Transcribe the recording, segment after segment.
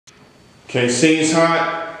Okay, scene's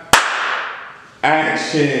hot.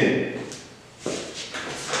 Action.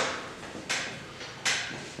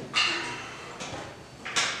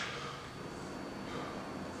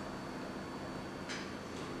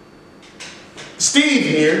 Steve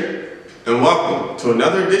here, and welcome to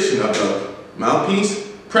another edition of the Mouthpiece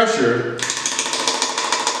Pressure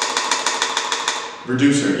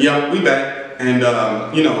Reducer. Yeah, we back,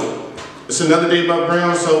 and you know, it's another day above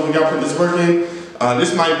ground, so we gotta put this work in.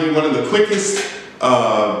 This might be one of the quickest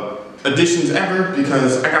editions ever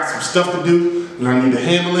because I got some stuff to do and I need to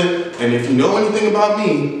handle it. And if you know anything about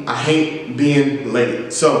me, I hate being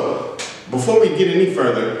late. So before we get any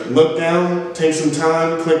further, look down, take some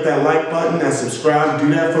time, click that like button, that subscribe, do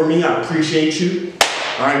that for me. I appreciate you.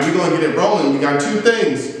 All right, we're gonna get it rolling. We got two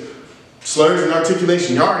things, slurs and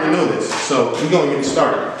articulation. You already know this, so we're gonna get it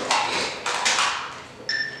started.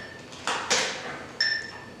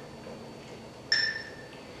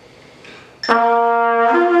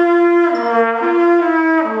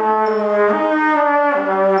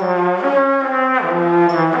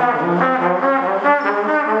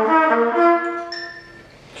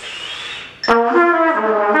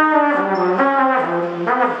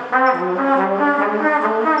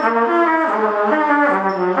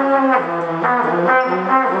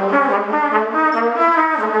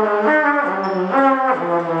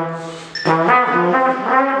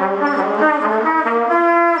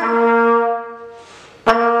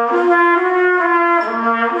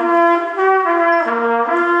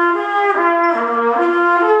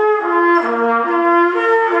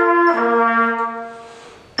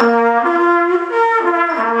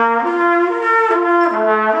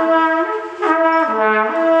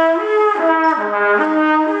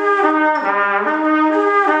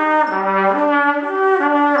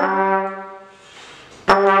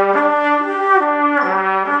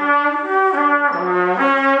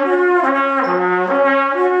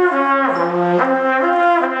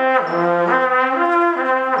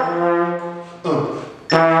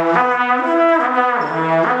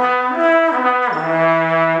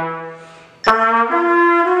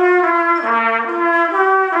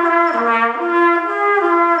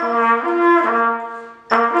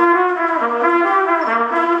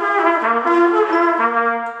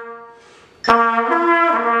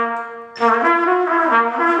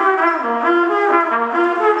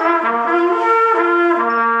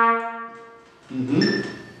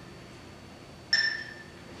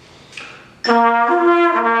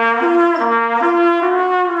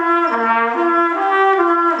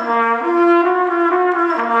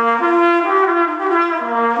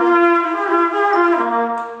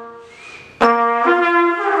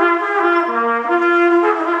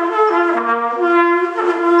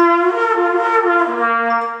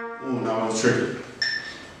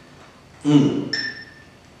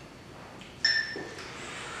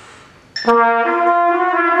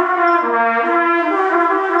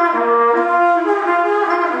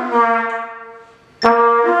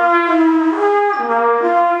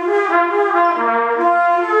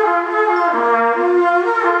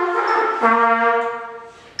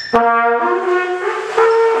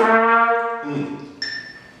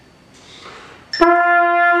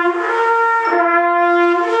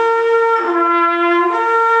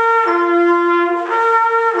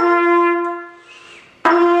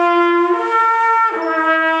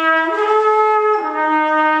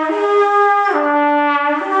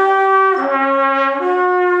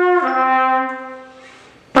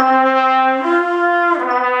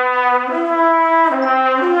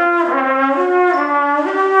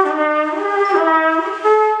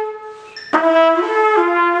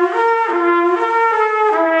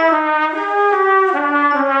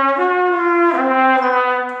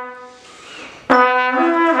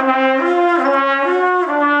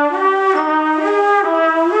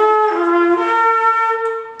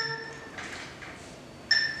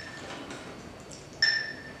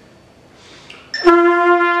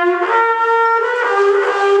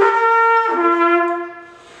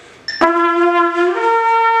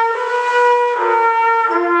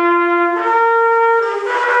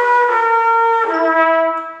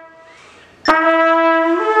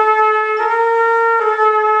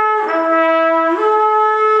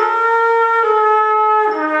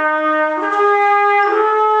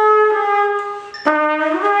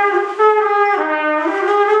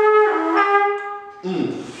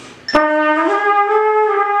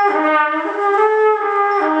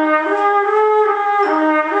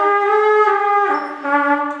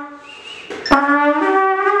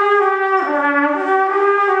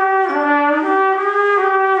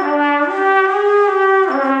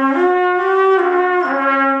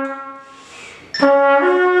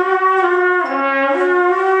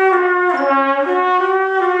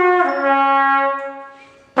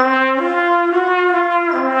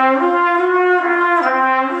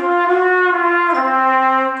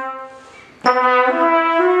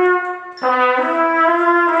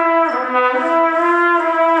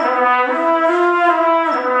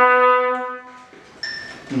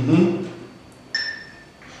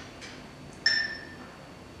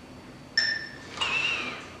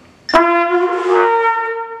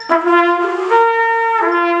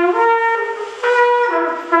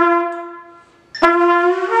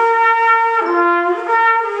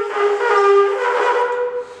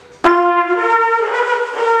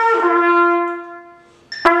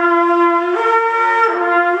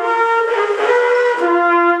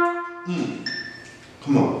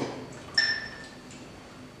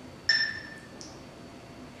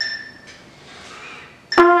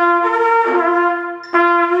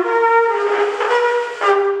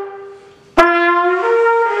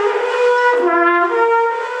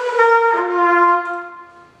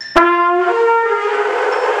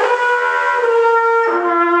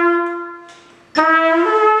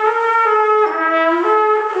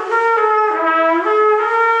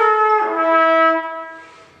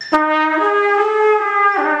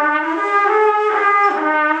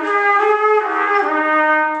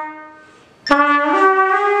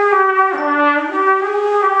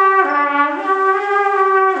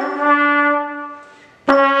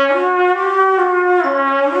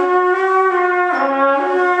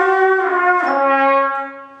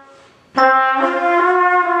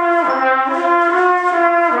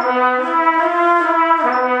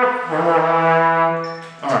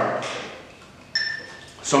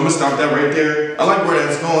 So I'm gonna stop that right there. I like where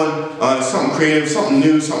that's going. Something creative, something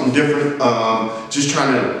new, something different. Just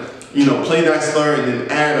trying to, you know, play that slur and then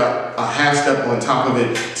add a half step on top of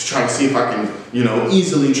it to try to see if I can, you know,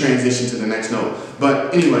 easily transition to the next note.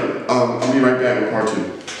 But anyway, I'll be right back with part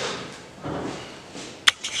 2.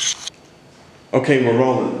 Okay, we're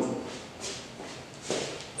rolling.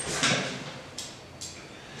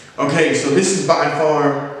 Okay, so this is by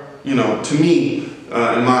far, you know, to me,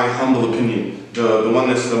 in my humble opinion, the one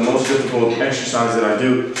that's the most difficult exercise that I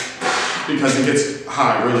do, because it gets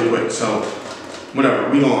high really quick. So whatever,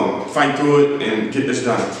 we gonna fight through it and get this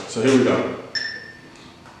done. So here we go.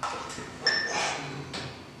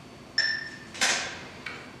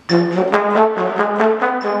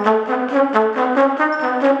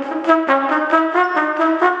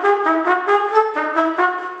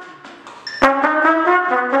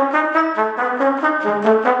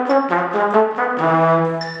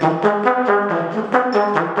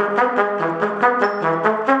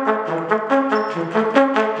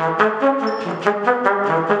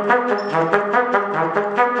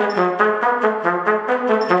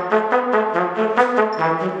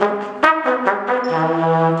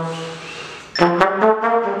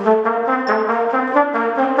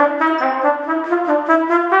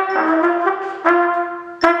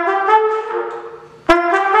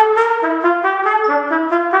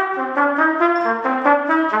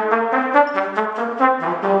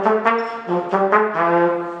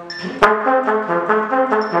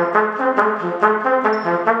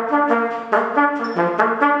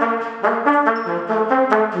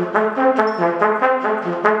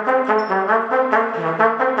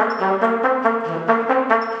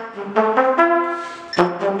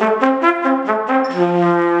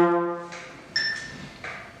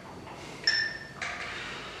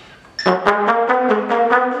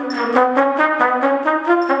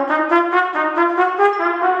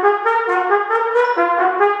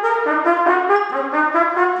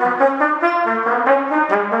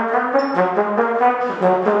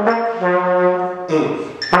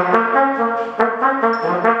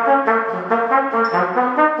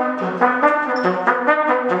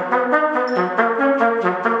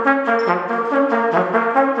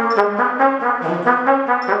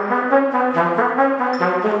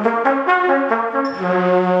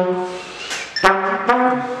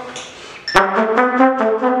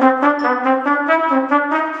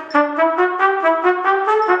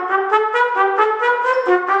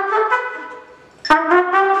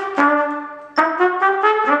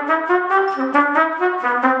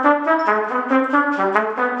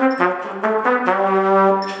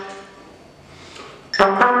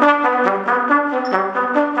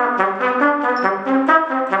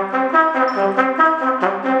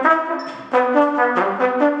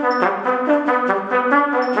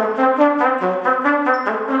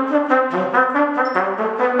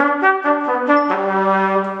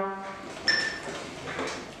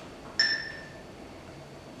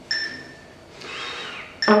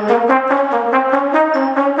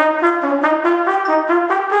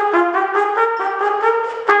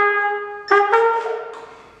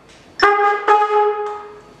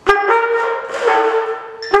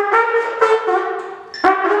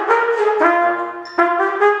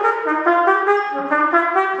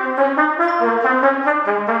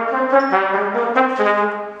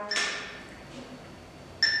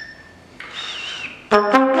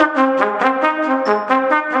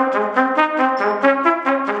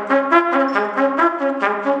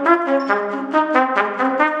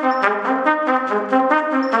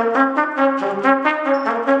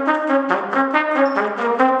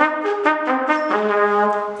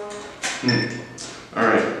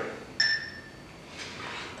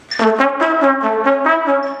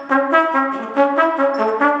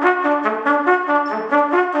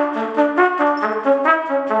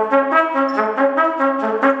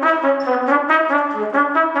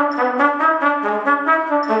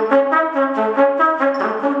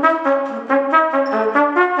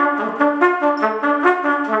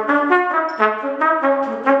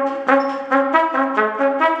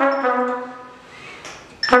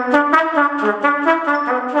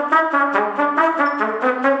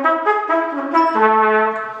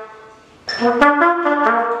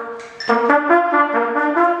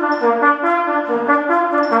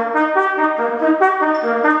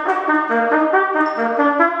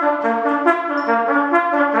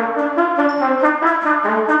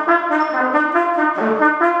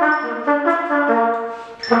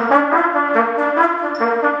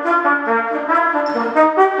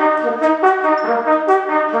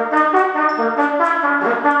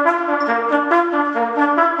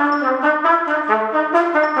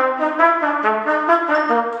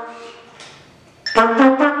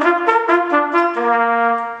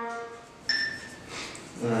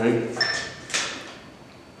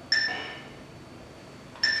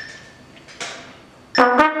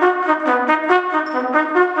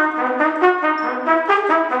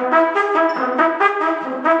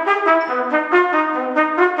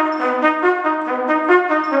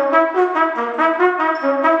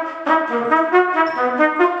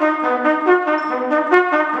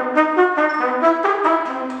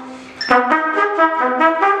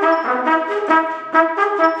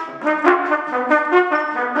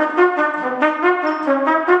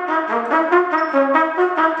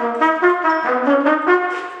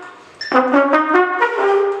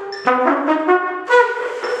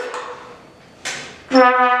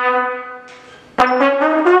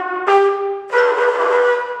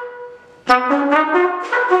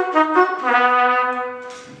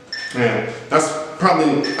 that's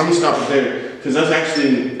probably, I'm gonna stop it there, because that's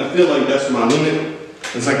actually, I feel like that's my limit.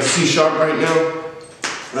 It's like a C sharp right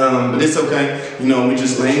now, but it's okay. You know, we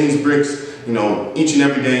just laying these bricks, you know, each and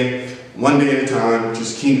every day, one day at a time,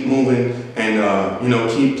 just keep moving and, you know,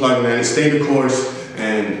 keep plugging at it, stay the course,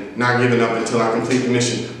 and not giving up until I complete the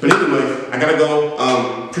mission. But anyway, I gotta go.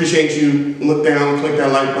 Appreciate you. Look down, click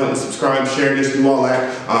that like button, subscribe, share this, do all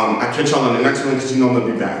that. I'll catch y'all on the next one because you know I'm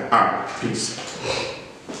gonna be back. All right, peace.